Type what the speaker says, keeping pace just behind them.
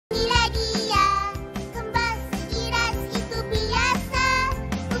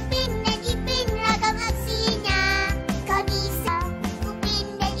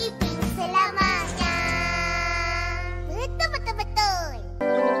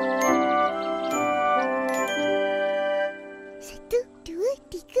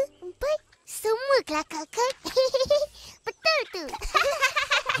kelakar kan? Betul tu.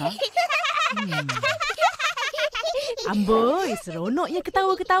 Amboi, seronoknya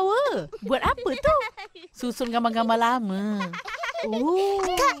ketawa-ketawa. Buat apa tu? Susun gambar-gambar lama. Oh.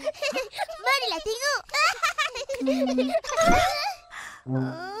 Kak, marilah tengok.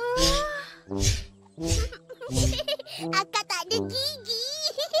 Akak tak ada gigi.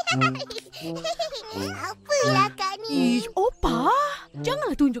 Apalah Kak ni? Ish, Opa.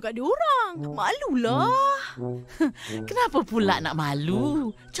 Janganlah tunjuk kat dia orang. Malulah. Kenapa pula nak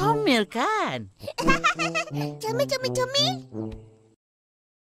malu? Comel kan? Comel.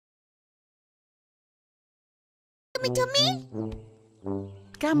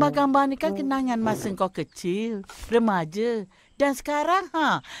 Gambar-gambar ni kan kenangan masa kau kecil, remaja. Dan sekarang,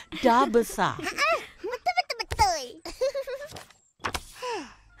 dah besar. Betul.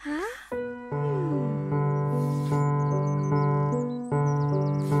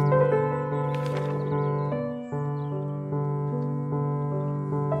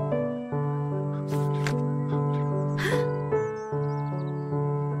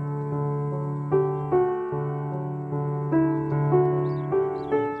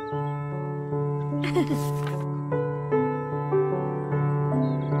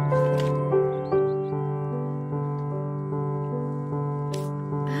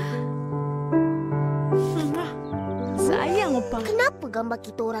 Sayang, Opa. Kenapa gambar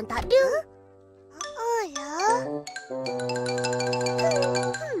kita orang tak ada? Alah.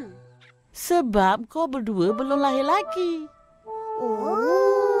 Sebab kau berdua belum lahir lagi.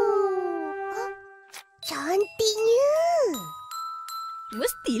 Cantiknya.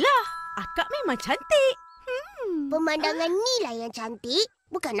 Mestilah. Akak memang cantik. Pemandangan ni lah yang cantik,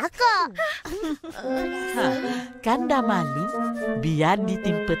 bukan akak. Kan dah malu? Biar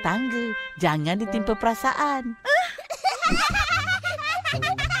ditimpa tangga. Jangan ditimpa perasaan.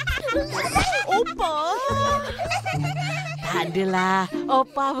 Opa. Tak adalah.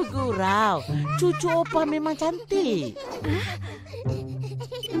 Opa bergurau. Cucu Opa memang cantik.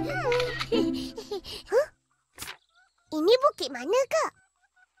 Ini bukit mana, Kak?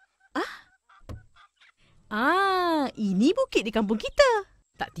 Ini bukit di kampung kita.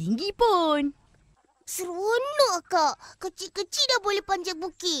 Tak tinggi pun. Seronok, Kak. Kecil-kecil dah boleh panjat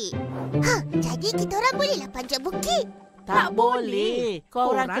bukit. Jadi kita orang bolehlah panjat bukit. Tak boleh.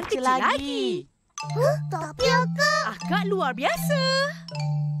 Kau orang kecil lagi. Tapi akak... Akak luar biasa.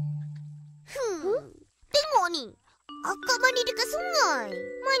 Tengok ni. Akak mandi dekat sungai.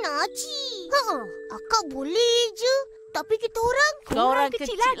 Mana Aci? Akak boleh je. Tapi kita orang... Kau orang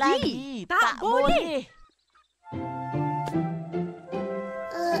kecil lagi. Tak boleh.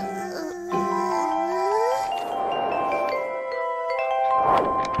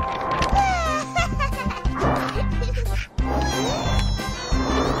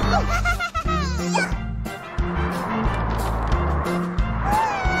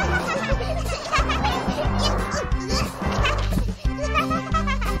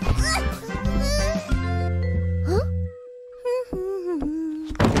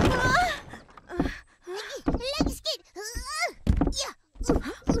 Lagi sikit.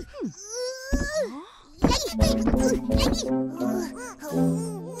 Lagi.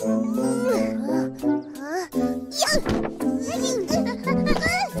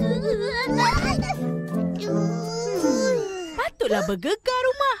 Patutlah bergegar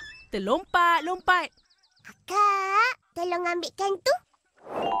rumah. Terlompat-lompat. Akak, tolong ambilkan tu.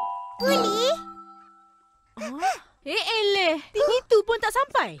 Boleh? Eleh. Tinggi tu pun tak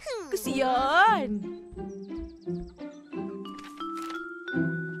sampai. Kesian.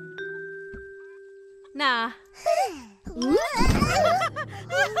 Nah.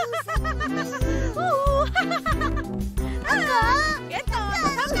 Akak. Kereta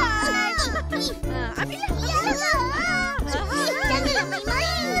sampai. Ambillah. Janganlah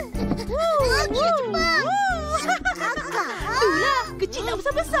main-main. Lagi cepat. Akak. Itulah. Kecil nak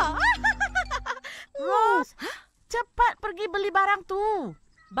besar-besar. Rose, cepat pergi beli barang tu.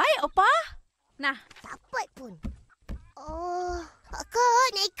 Baik, Opa. Nah. Dapat pun. Akak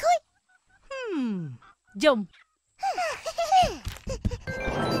nak ikut? Jom.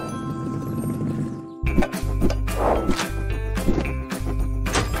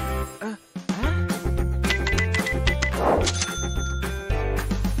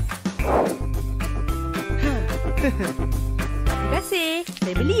 Terima kasih.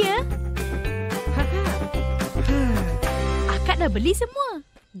 Saya beli ya. Akak dah beli semua.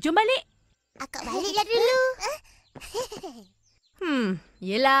 Jom balik. Akak baliklah dulu.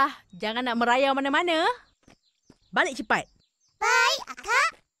 Yelah. Jangan nak merayau mana-mana. Balik cepat. Baik,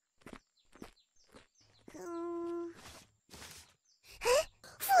 Akak.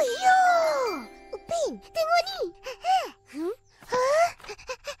 Fuyo!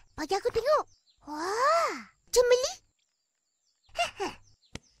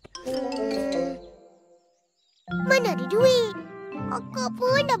 Mana ada duit? Akak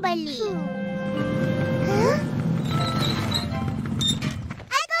pun dah balik. Hah?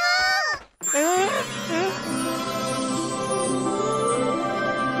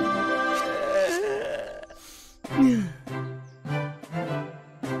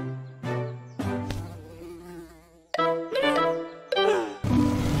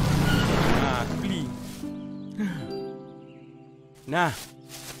 Beli. Nah,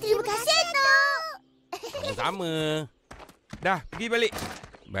 Terima kasih, Atuk. sama-sama. Dah, pergi balik.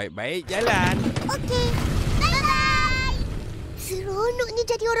 Baik-baik jalan. Okey. Bye-bye. Seronoknya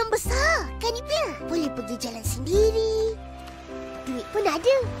jadi orang besar, kan Ipin? Boleh pergi jalan sendiri. Duit pun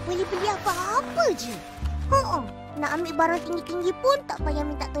ada. Boleh beli apa-apa je. Nak ambil barang tinggi-tinggi pun tak payah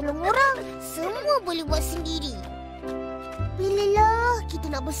minta tolong orang. Semua boleh buat sendiri. Bilalah kita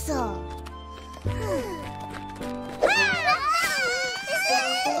nak besar.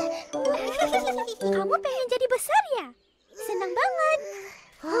 Kamu pengen jadi besar ya? Senang banget.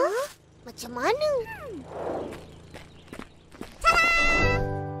 Hah? Macam mana?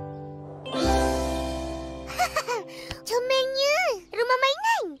 Comengnya. Rumah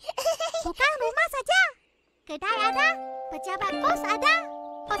mainan. Bukan rumah saja. Kedai ada, pejabat pos ada,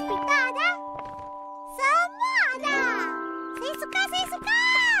 hospital ada. Semua ada. Saya suka, saya suka.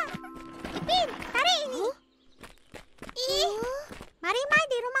 Ipin, tarik ini. Mari main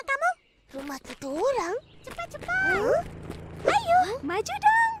di rumah kamu. Rumah kita orang? Cepat-cepat. Ayo, maju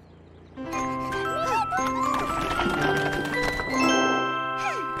dong.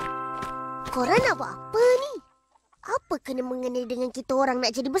 Korang nak buat apa ni? Apa kena mengenai dengan kita orang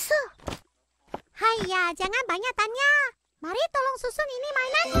nak jadi besar? Hayya, jangan banyak tanya. Mari tolong susun ini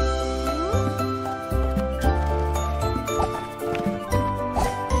mainan.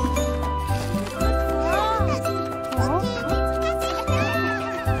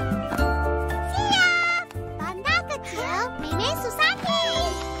 Siap. Tanda kecil, Nenek Susani.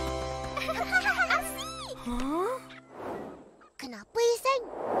 Asyik. Kenapa, Ihsan?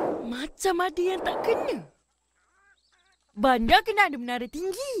 Macam ada yang tak kena. Bandar kena ada menara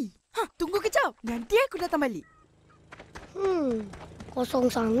tinggi. Tunggu kejap. Nanti aku datang balik.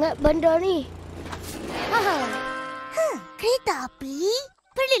 Kosong sangat bandar ni. Kereta api?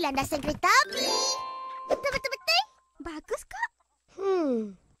 Perlu landasan kereta api. Betul-betul. Bagus, Kak.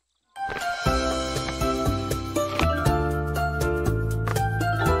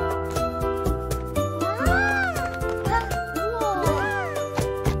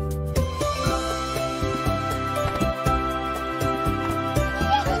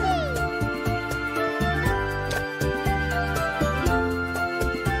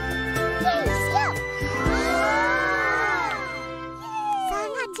 Siap.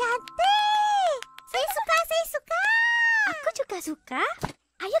 Sangat cantik. Saya suka, saya suka. Aku juga suka.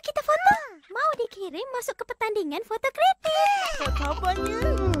 Ayo kita foto. Mau dikirim masuk ke pertandingan foto kreatif. Apa khabarnya?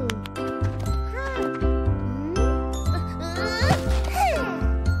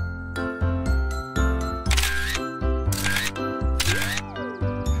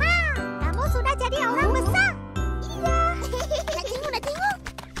 Kamu sudah jadi orang besar. Iya. Nak tengok.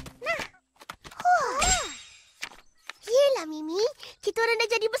 Nah. Yelah, Mimi. Kita orang dah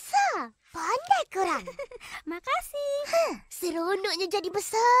jadi besar. Pandai korang. Makasih. Seronoknya jadi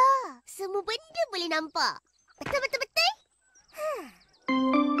besar. Semua benda boleh nampak. Betul.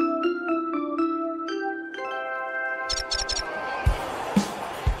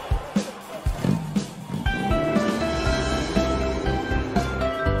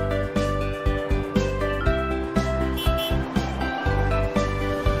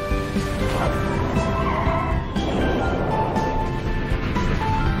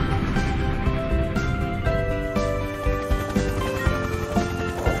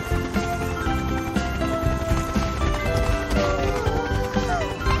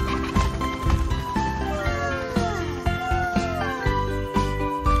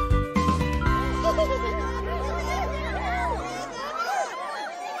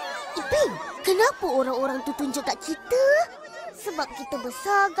 Ipin, kenapa orang-orang tu tunjuk kat kita? Sebab kita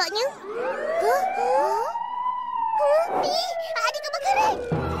besar agaknya. Ada kebakaran.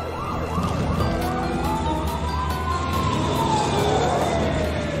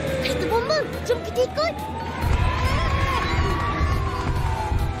 Kereta bombang. Jom kita ikut.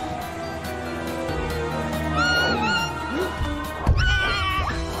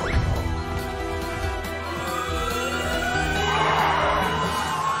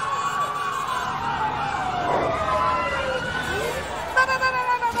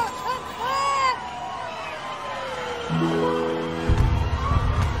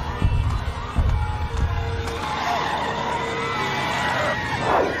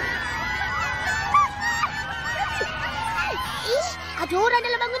 Ada orang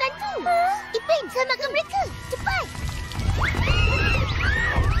dalam bangunan tu. Ipin, selamatkan mereka. Cepat.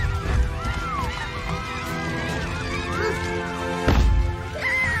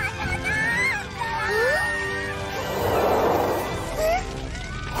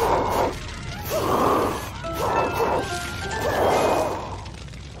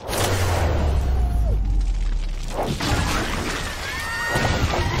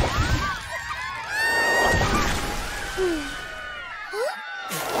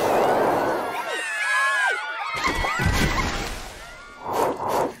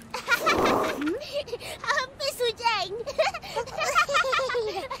 Habis hujan.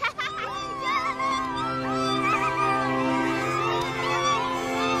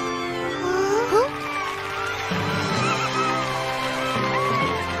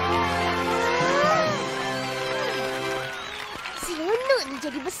 Seronok ni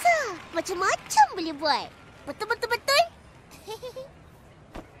jadi besar. Macam-macam boleh buat. Betul-betul-betul.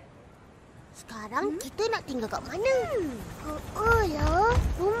 Sekarang kita nak tinggal kat mana? Oh lah,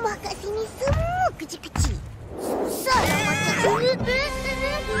 rumah kat sini semua kecil-kecil. Susah lah macam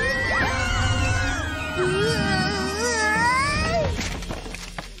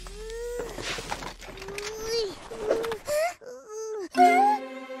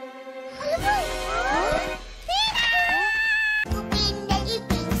Upin dan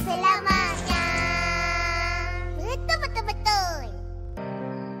Ipin selamanya. Betul-betul-betul.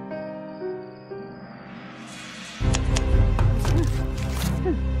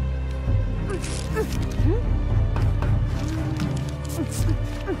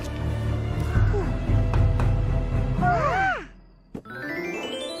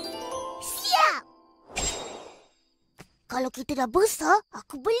 Siap! Kalau kita dah besar,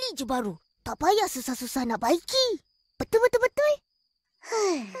 aku beli je baru. Tak payah susah-susah nak baiki. Betul-betul-betul.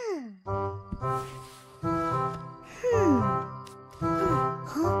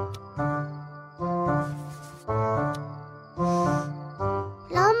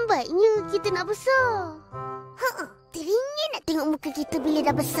 Lambatnya kita nak besar. Teringin nak tengok muka kita bila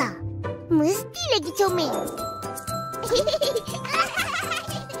dah besar. Mesti lagi comel.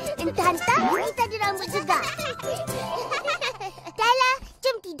 Entah-entah kita ada rambut juga. Dahlah,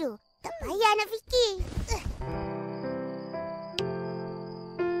 jom tidur. Tak payah nak fikir.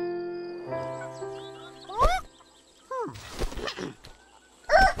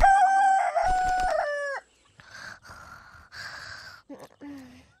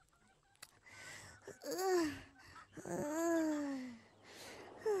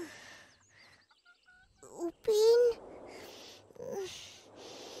 Upin.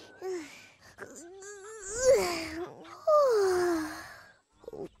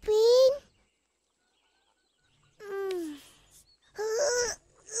 Upin.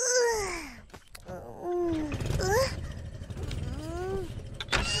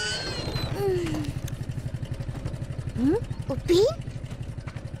 Upin?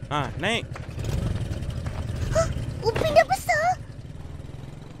 Naik. Upin dah besar.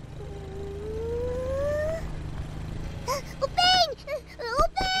 Upin!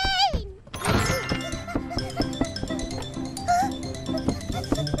 Upin!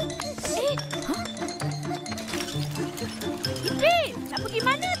 Ipin, nak pergi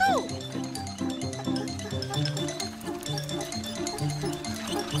mana tu?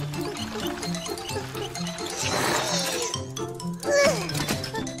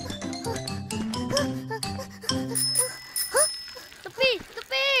 Tepi!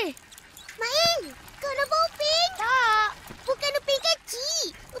 Main! Kau nampak Upin? Tak. Bukan Upin kecil.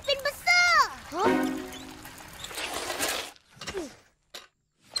 Upin besar.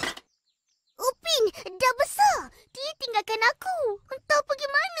 Upin dah besar. Dia tinggalkan aku. Entah pergi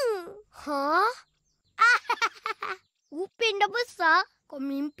mana. Upin dah besar? Kau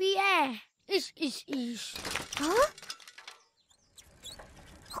mimpi Ish.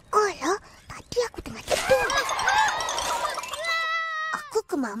 Alah, tadi aku tengah tidur. Aku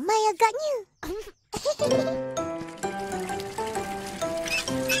kemamai agaknya.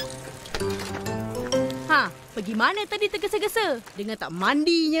 Pergi mana tadi tergesa-gesa? Dengar tak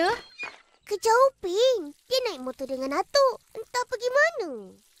mandinya? Kejar Upin. Dia naik motor dengan atuk. Entah pergi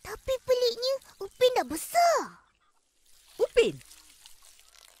mana. Tapi peliknya, Upin dah besar. Upin?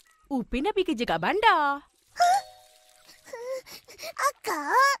 Upin dah pergi kerja kat bandar.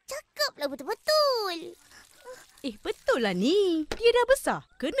 Akak, cakaplah betul-betul. Betul lah ni. Dia dah besar.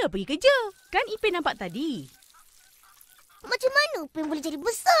 Kena pergi kerja. Kan Ipin nampak tadi. Macam mana Upin boleh jadi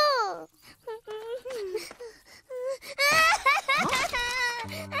besar?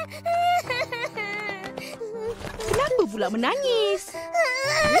 Kenapa pula menangis?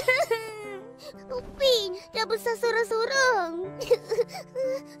 Upin dah besar sorang-sorang.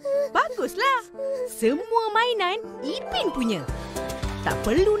 Baguslah. Semua mainan Ipin punya. Tak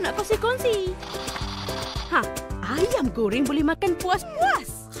perlu nak kongsi-kongsi. Ayam goreng boleh makan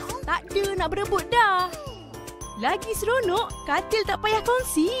puas-puas. Tak ada nak berebut dah. Lagi seronok, katil tak payah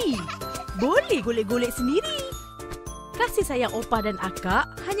kongsi. Boleh golek-golek sendiri. Kasih sayang opah dan akak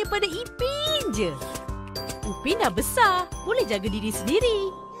hanya pada Ipin je. Upin dah besar, boleh jaga diri sendiri.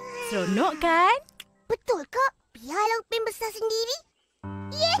 Seronok kan? Betul, Kak. Biarlah Upin besar sendiri.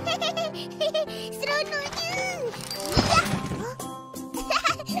 Yeay! Seronoknya!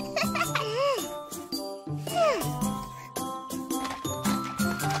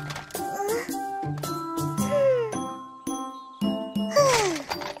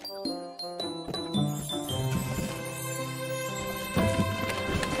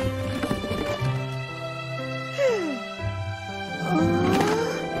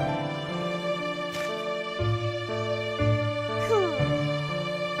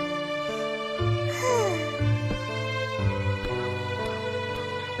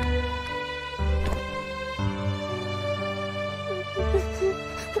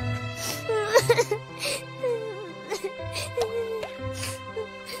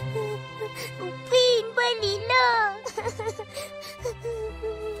 Upin, baliklah.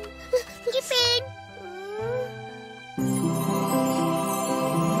 Ipin.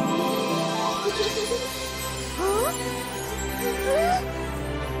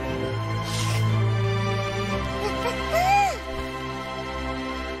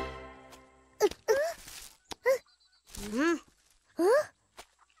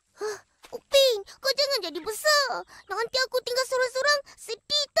 Upin, kau jangan jadi besar. Nanti aku tinggal sorang-sorang,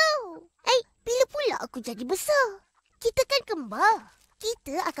 sedih tau. Bila pula aku jadi besar? Kita kan kembar.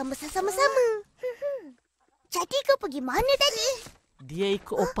 Kita akan besar sama-sama. Jadi kau pergi mana tadi? Dia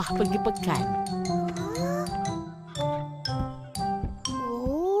ikut opah pergi pekan.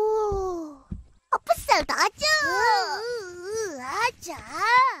 Oh, apa sel tak ajar?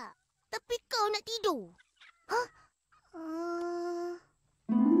 Ajar. Tapi kau nak tidur.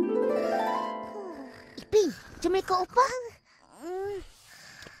 Ipin, jom ikut opah.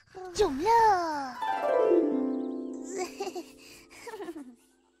 Jomlah.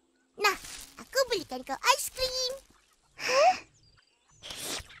 Nah, aku belikan kau aiskrim.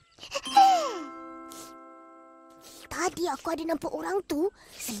 Tadi aku ada nampak orang tu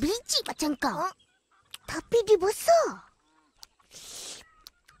sebiji macam kau. Tapi dia besar.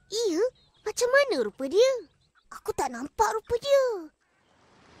 Iya, macam mana rupa dia? Aku tak nampak rupa dia.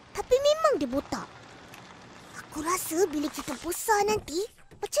 Tapi memang dia botak. Aku rasa bila kita besar nanti,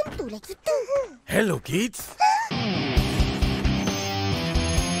 macam itulah kita. Hello, kids.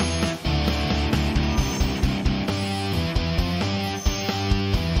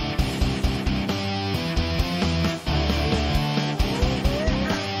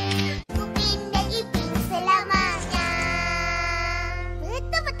 Upin dan Ipin selamanya.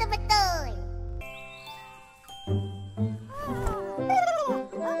 Betul.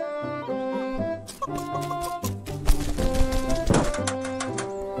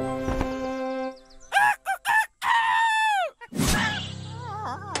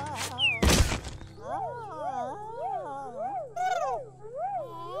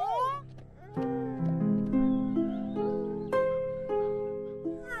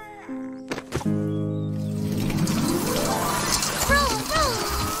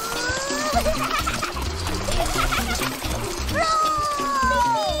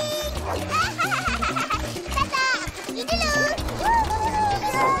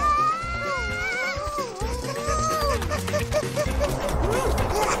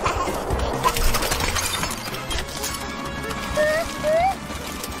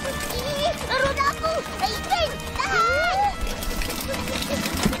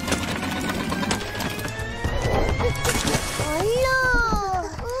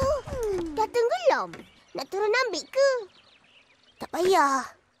 Nak turun ambil ke? Tak payah.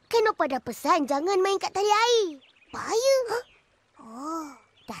 Kan Opa dah pesan jangan main kat tali air. Bahaya. Oh,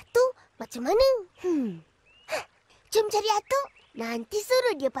 dah tu macam mana? Jom cari Atuk. Nanti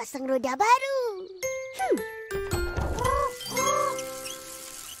suruh dia pasang roda baru.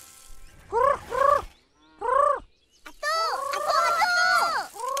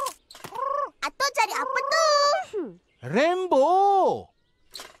 Atuk cari apa tu? Rainbow!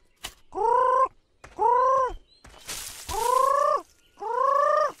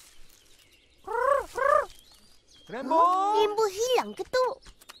 Rainbow hilang ke tu?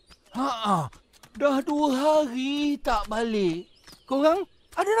 Dah 2 hari tak balik. Korang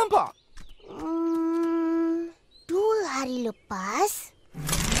ada nampak? 2 hari lepas.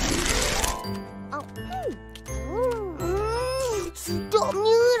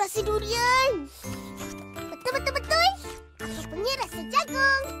 Sedapnya rasa durian. durian. Betul. Aku punya rasa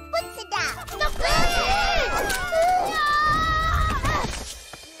jagung pun sedap.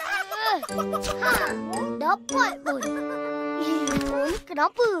 Dapat pun. Ni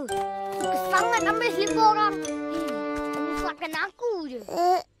kenapa? Suka sangat ambil selipar orang. Menyusahkan aku je.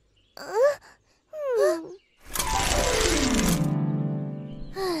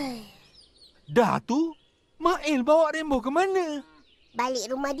 Dah tu, Mail bawa Rainbow ke mana?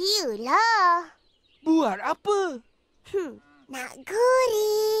 Balik rumah dia lah. Buat apa? Nak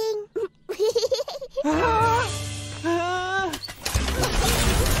goreng.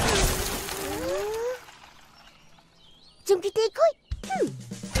 Jom kita ikut.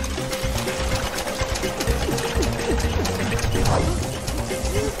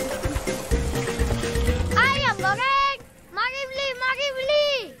 Ayam goreng. Mari beli.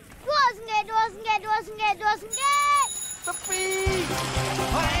 Dua singgit. Tepi!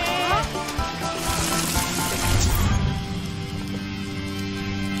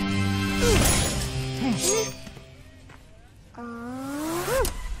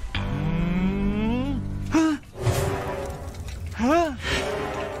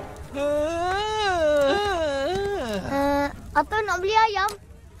 Atau nak beli ayam?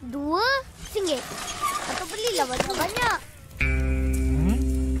 RM2. Atau belilah banyak-banyak.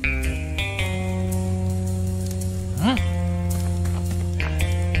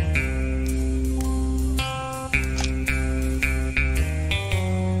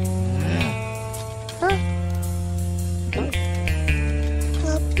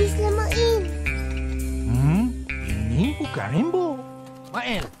 Habislah Main. Ini bukan Rainbow.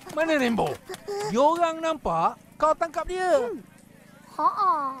 Mail, mana Rainbow? Diorang nampak kau tangkap dia.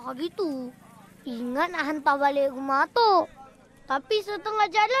 Gitu. Ingat nak hantar balik rumah tu. Tapi setengah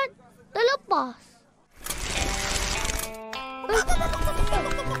jalan, terlepas.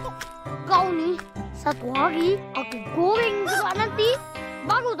 Kau ni, satu hari aku goreng juga nanti,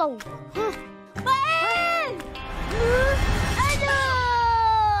 baru tahu. Baik!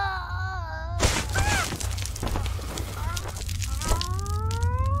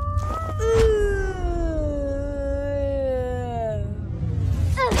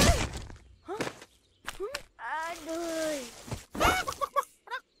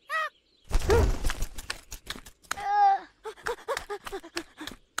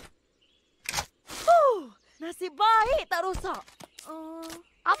 Nasib baik tak rosak.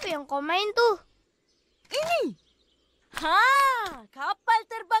 Apa yang kau main tu? Ini. Kapal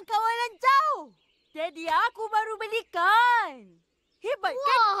terbang kawalan jauh. Jadi aku baru belikan. Hebat kan?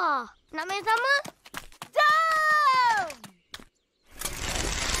 Wah, nak main sama? Jom!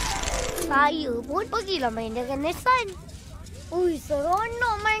 Saya pun pergilah main dengan Nesan. Ui,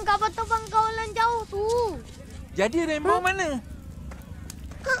 seronok main kapal terbang kawalan jauh tu. Jadi Rainbow mana?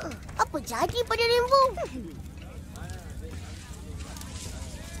 Apa jadi pada Rainbow?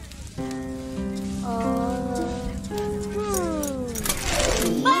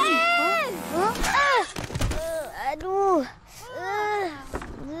 Aduh.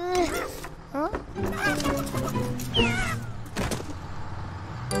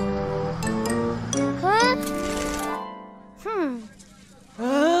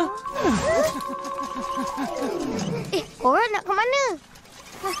 Korang nak ke mana?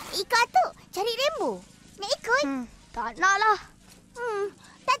 Ika tu cari Rainbow. Nak ikut? Tak nak lah.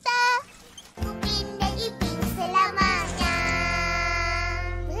 Tata. Upin dan Ipin selamanya.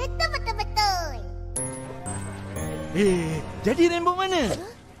 Betul. Jadi Rainbow mana?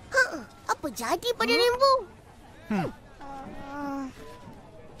 Apa jadi pada Rainbow?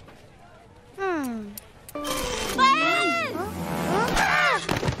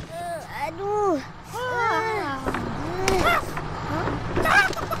 Aduh.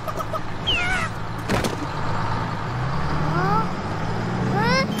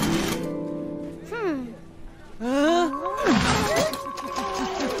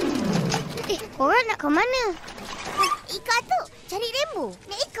 Korang nak ke mana? Ika tu cari Rainbow.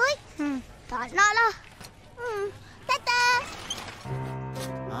 Nak ikut? Tak nak lah. Tata.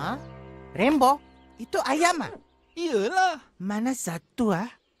 Rainbow? Itu ayam ah? Iyalah. Mana satu ah?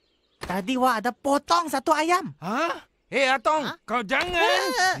 Tadi Wak ada potong satu ayam. Atong, kau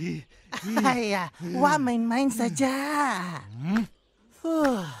jangan. Ayah, Wak main-main saja.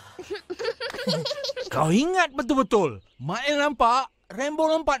 Kau ingat betul-betul. Mail nampak Rainbow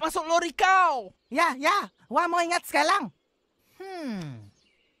lompat masuk lori kau. Ya, Wak mau ingat sekarang.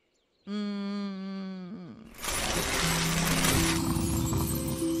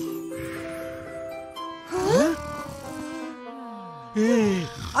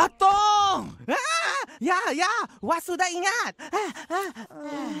 Atong! Ya. Wah sudah ingat.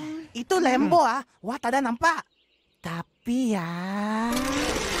 Itu lembo Wah tak ada nampak. Tapi ya...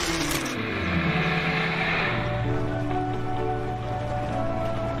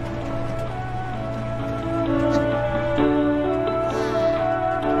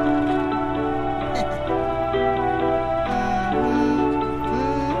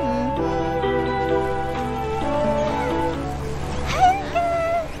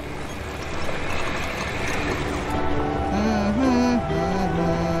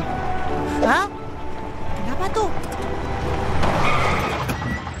 Hah? Kenapa tuh?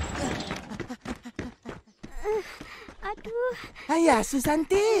 Aduh. Ayah,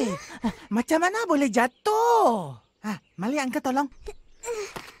 Susanti. Macam mana boleh jatuh? Mali angkat tolong.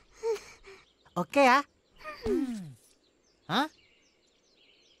 Okey ya. Hah?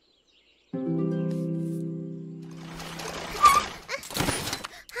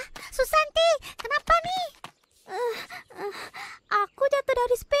 Susanti, kenapa nih? Aku jatuh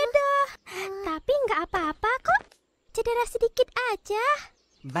dari sepeda. Tapi nggak apa-apa kok. Cedera sedikit aja.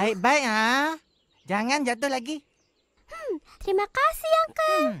 Baik-baik Jangan jatuh lagi. Terima kasih,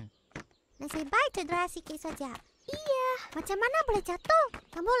 Uncle. Nasib baik cedera sedikit saja. Iya, macam mana boleh jatuh?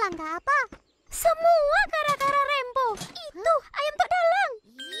 Kamu langgar apa? Semua gara-gara Rembo. Itu ayam tok dalang.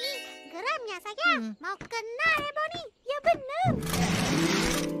 Geramnya saja. Mau kena Rembo nih. Ya benar.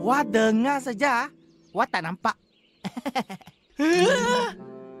 Wah, dengar saja. Wah tak nampak.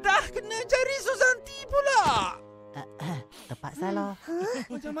 Dah kena cari Susanti pula. Terpaksa loh.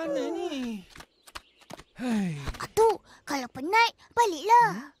 Macam mana ni? Atuk, kalau penat,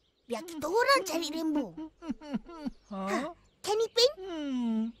 baliklah. Biar kita orang cari Rembo. Kan Ipin?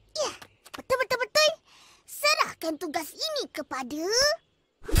 Ya, betul. Serahkan tugas ini kepada...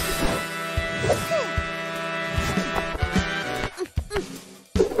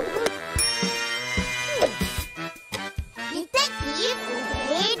 Detektif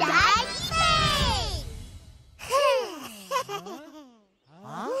Upin dan Ipin.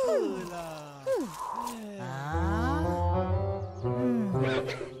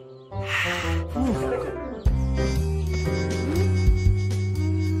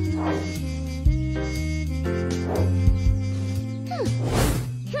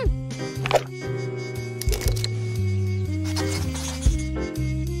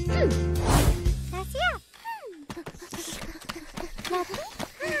 Dah siap?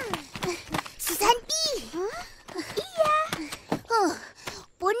 Susanti! Iya.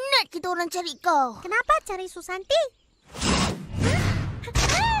 Penat kita orang cari kau. Kenapa cari Susanti?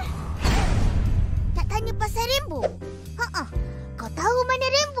 Tak tanya pasal Rembo? Kau tahu mana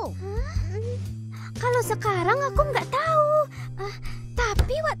Rembo? Kalau sekarang aku nggak tahu.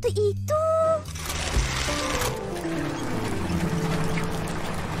 Tapi waktu itu...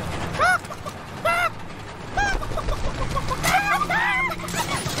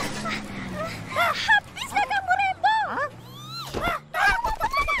 Habislah kamu, Rembo!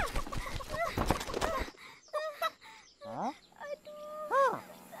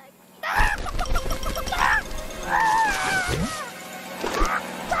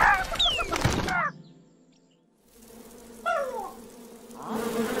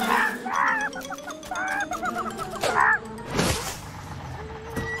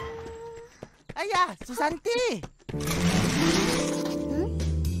 Ayah, Susanti.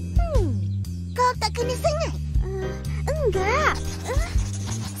 Kau tak kena sangat? Enggak.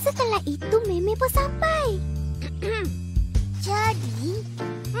 Setelah itu Meme pun sampai. Jadi,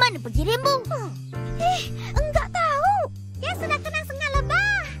 mana pergi Rembo? Enggak tahu. Dia sudah kena sengat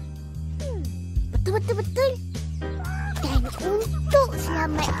lebah. Betul. Dan untuk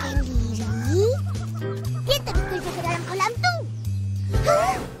selamatkan diri, dia terjun ke dalam kolam tu.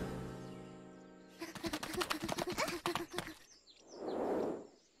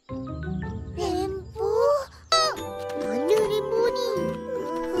 Rembo? Mana Rembo ni?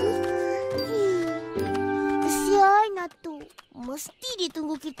 Kesian Atuk. Mesti dia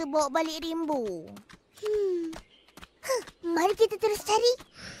tunggu kita bawa balik Rembo. Mari kita terus cari.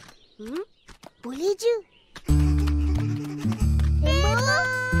 Boleh je. Rembo!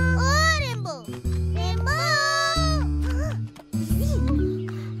 Oh, Rembo! Rembo!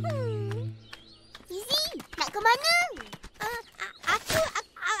 Fizi, nak ke mana?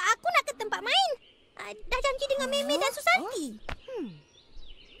 Aku nak ke tempat main. Dah janji dengan Meme dan Susanti.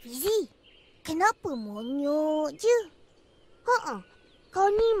 Fizi, kenapa monyok je? Kau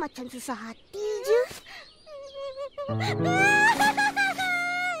ni macam susah hati je.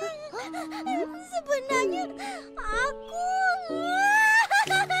 Sebenarnya aku...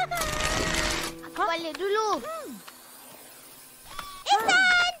 Aku balik dulu.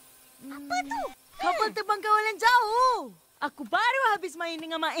 Intan! Apa tu? Kau terbang kawalan jauh. Aku baru habis main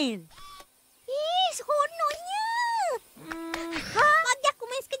dengan Main. Seronoknya. Bagi aku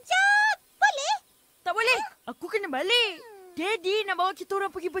main sekejap. Boleh? Tak boleh. Aku kena balik. Daddy nak bawa kita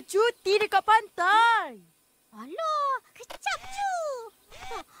orang pergi bercuti dekat pantai. Alah, kejap je.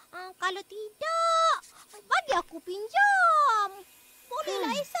 Kalau tidak, bagi aku pinjam.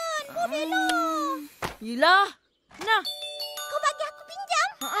 Bolehlah, Ihsan. Bolehlah. Yelah. Nah. Kau bagi aku pinjam?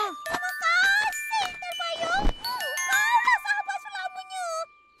 Terima kasih, terbaru. Kaulah sahabat selamanya.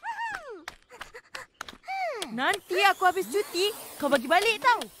 Nanti aku habis cuti, kau bagi balik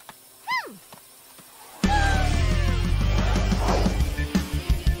tau.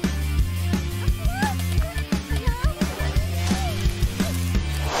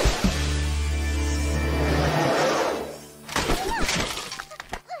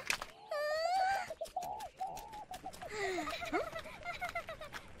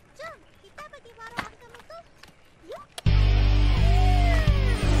 Jom, kita pergi barang Uncle itu. Yuk.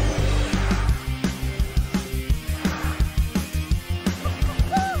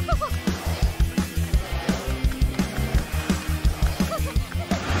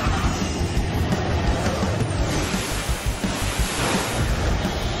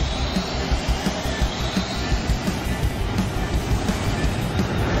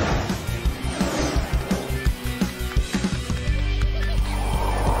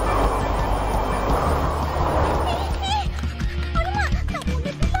 Alamak, tak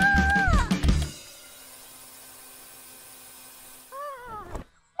boleh pula.